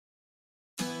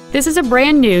This is a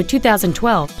brand new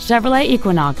 2012 Chevrolet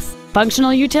Equinox,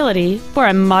 functional utility for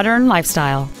a modern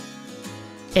lifestyle.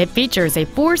 It features a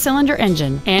 4-cylinder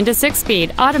engine and a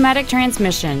 6-speed automatic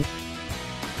transmission.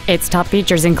 Its top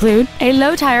features include a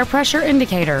low tire pressure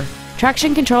indicator,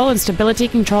 traction control and stability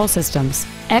control systems,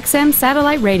 XM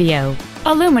satellite radio,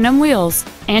 aluminum wheels,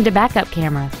 and a backup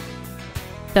camera.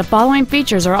 The following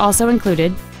features are also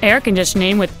included: air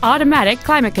conditioning with automatic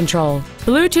climate control,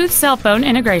 Bluetooth cell phone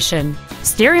integration,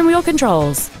 steering wheel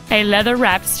controls, a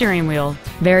leather-wrapped steering wheel,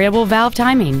 variable valve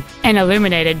timing, an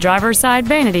illuminated driver's side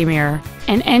vanity mirror,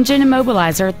 an engine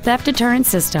immobilizer theft deterrent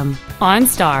system,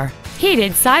 OnStar,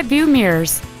 heated side view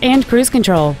mirrors, and cruise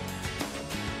control.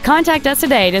 Contact us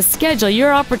today to schedule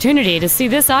your opportunity to see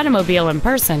this automobile in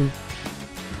person.